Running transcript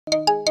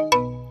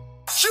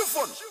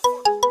Yeah.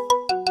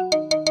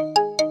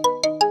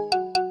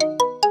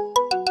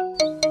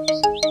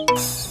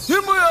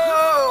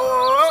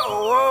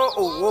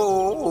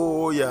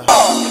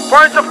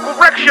 Point of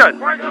correction.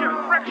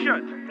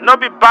 No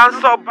be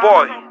Nso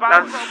boy,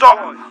 Nso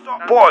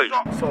boy.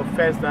 So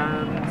first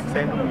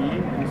send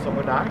me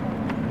NSODA.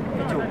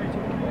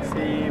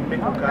 See,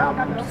 make you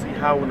come see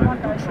how we do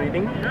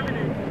training.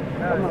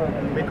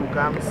 Make you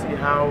come see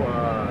how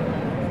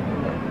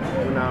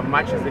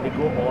matches that they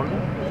go on.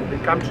 So they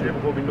come today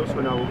because we know so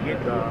now we'll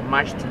get the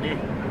match today.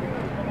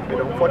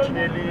 But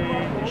unfortunately,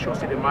 the show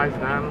see the match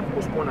now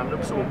postponed and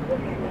look so.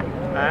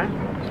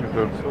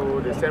 So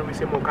they send we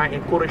say more kind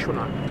encourage you.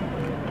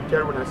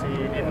 Tell when I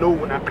say they know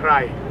when I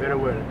cry very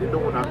well. They know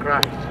when I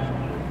cry.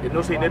 They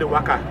know say they need the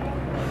worker.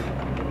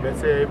 They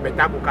say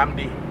better go come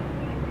day.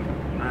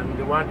 And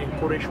they want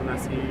encourage when I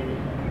say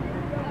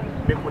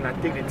make when I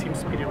take the team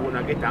spirit when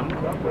I get them.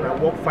 When I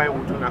work fine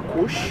with when I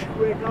coach.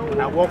 When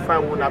I work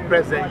fine when I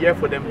present here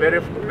for them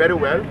very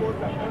well.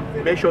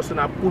 Make sure so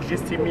I push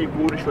this team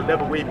go reach the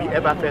level where be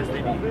ever first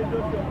lady.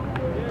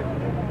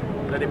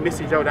 The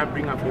message I would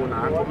bring up for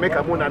make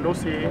a man know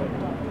say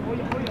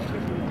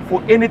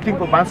for anything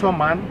for Nso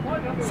man,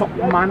 so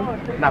man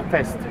na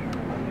first.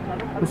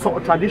 So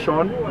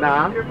tradition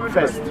na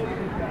first.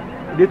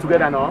 They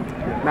together now.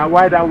 Now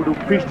why that we do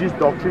preach this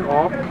doctrine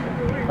of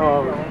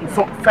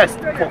so first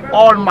for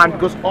all man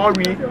because all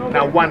we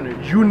now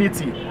one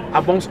unity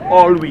amongst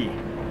all we.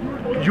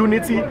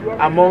 Unity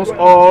amongst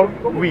all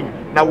we.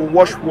 Now we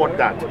watch what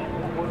that.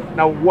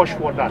 Now watch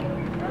what that.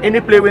 Any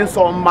play when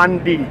some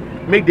man day.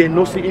 Make them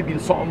know say it been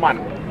some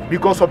man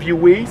because of your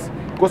ways,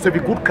 because of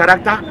your good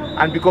character,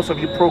 and because of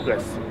your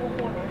progress.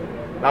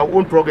 Our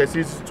own progress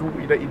is to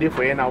either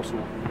for you now. So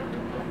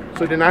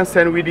the now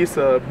send we this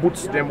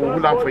boots them will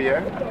hold for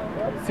you,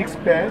 6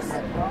 pairs.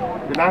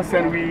 The now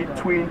send we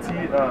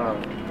 20.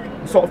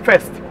 So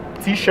first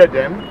t-shirt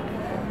them.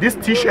 This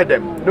t-shirt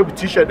them, no be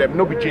t-shirt them,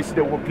 no be JC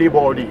they will play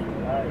ball day.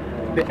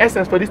 The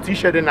essence for this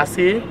t-shirt then I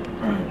say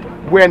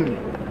when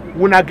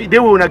they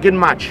will get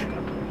match.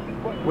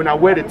 When I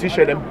wear the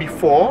t-shirt and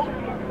before,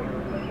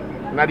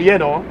 now the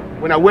end,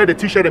 when I wear the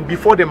t-shirt and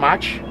before the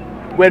match,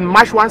 when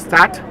match one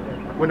start,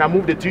 when I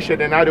move the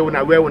t-shirt and now when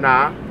I wear when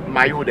I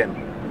mayo them.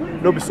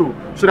 No be so.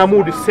 So I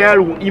move the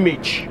sell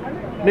image,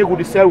 make with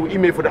the sell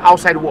image for the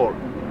outside world.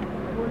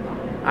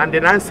 And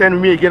then I send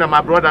me again and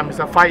my brother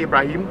Mr. Fai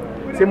Ibrahim,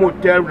 same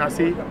hotel when I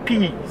say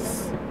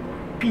peace,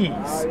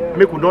 peace.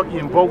 Make we not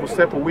involve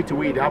ourselves with the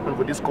way it happened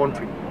for this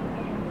country.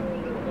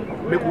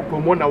 Make we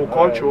promote our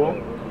culture.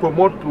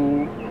 Promote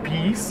to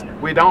peace,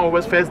 we don't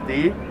always first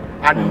day,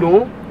 and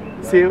no,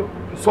 say,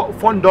 so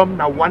fundum,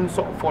 now one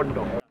sort of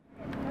fundum.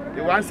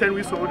 The one send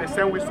we so, the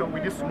send we so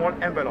with this small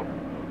envelope.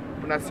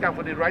 When I see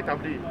for the right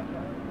of the,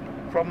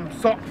 from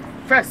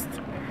first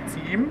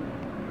team,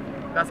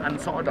 that's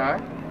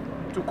NSODA,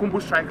 to Kumbo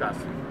Strickers,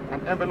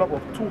 an envelope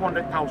of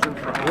 200,000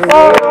 francs.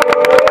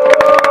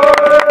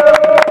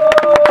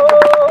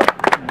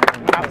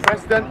 Now,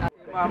 President.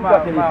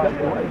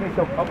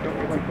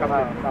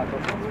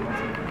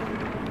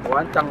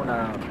 One time on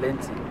a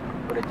plenty,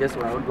 but I just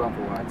want to go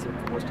for one team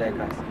for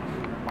strikers.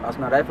 As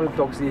my rifle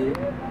talks here,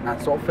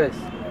 not so first.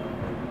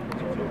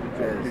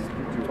 Yes,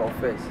 so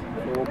first.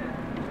 So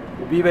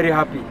we'll be very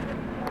happy.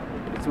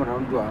 That's what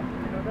I'm doing.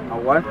 I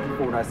want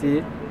people when I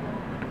say,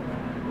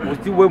 we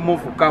still wait more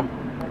for camp.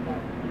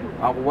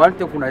 I want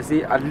to when I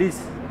say at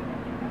least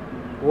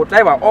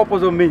whatever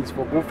opposite means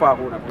for go far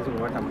on a person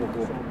want to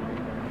go.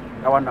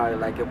 That one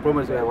like a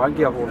promise I want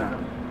to give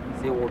on.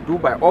 Say we'll do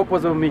by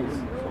opposite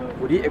means.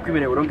 With the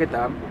equipment we don't get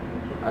them,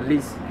 at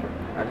least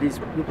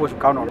people should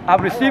count on.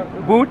 I've received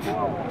boots,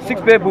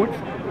 6-pair boots,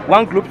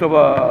 one group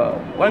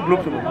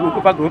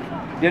of group,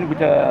 then with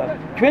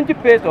 20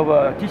 pairs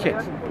of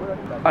t-shirts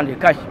and a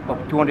cash of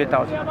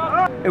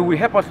 200,000. It will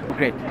help us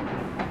great.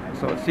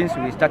 So since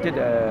we started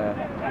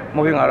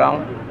moving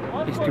around,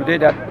 it's today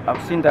that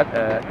I've seen that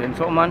the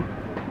Nso man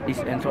is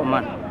Nso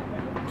man.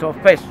 So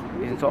first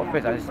is Nso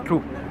first, and it's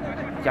true.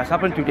 It has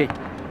happened today.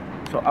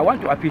 So I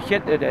want to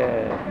appreciate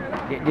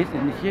this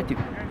initiative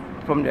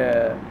from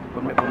the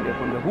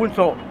whole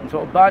so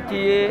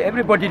Bati,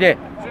 everybody there.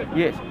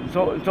 Yes,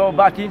 so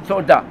Bati,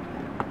 NSODA.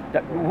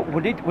 That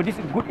with this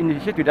good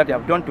initiative that they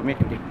have done to me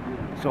today.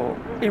 So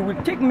it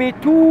will take me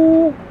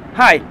too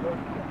high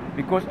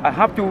because I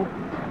have to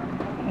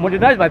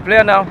modernize my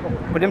player now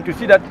for them to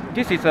see that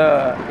this is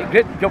a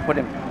great job for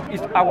them.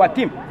 It's our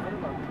team.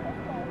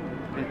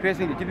 In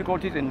facing the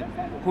difficulties and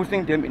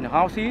pushing them in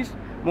houses,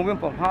 moving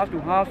from house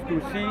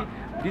to see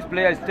this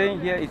player is staying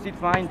here, is it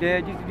fine there,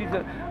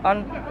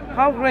 and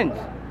house rent.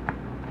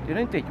 The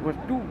rentage was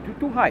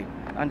too high,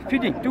 and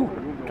feeding too.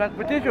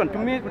 Transportation, to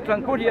me, to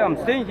transport here, I'm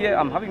staying here,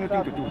 I'm having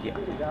nothing to do here.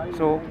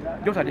 So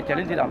those are the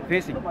challenges I'm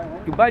facing.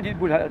 To buy this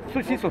boot,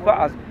 so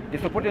far as they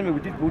supported me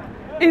with this boot,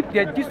 if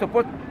they did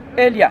support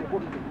earlier,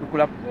 we could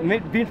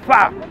have been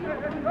far.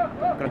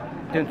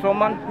 Then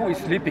someone who is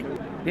sleeping,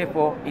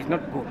 therefore, is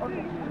not good.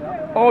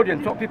 All the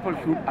people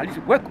should at least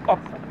wake up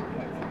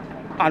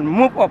and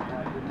move up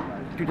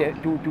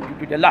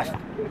to the last,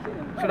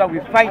 so that we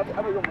fight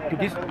to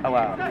this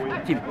our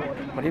team.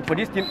 For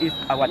this team is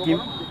our team,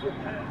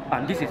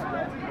 and this is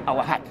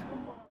our heart.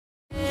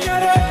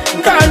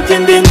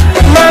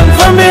 Man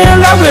for me,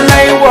 love will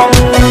I want.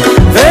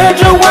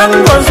 Virgil one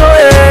goes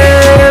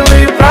away.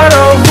 We proud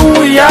of who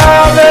we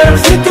are.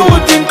 There's it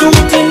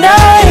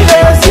tonight.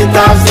 There's it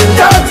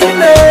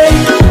tonight.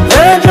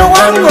 Virgil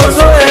one goes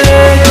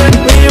away.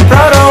 We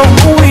proud of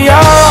who we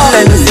are.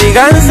 Let's see,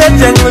 guns at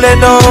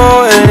Jangledo.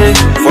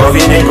 For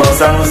Vinny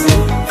Constance.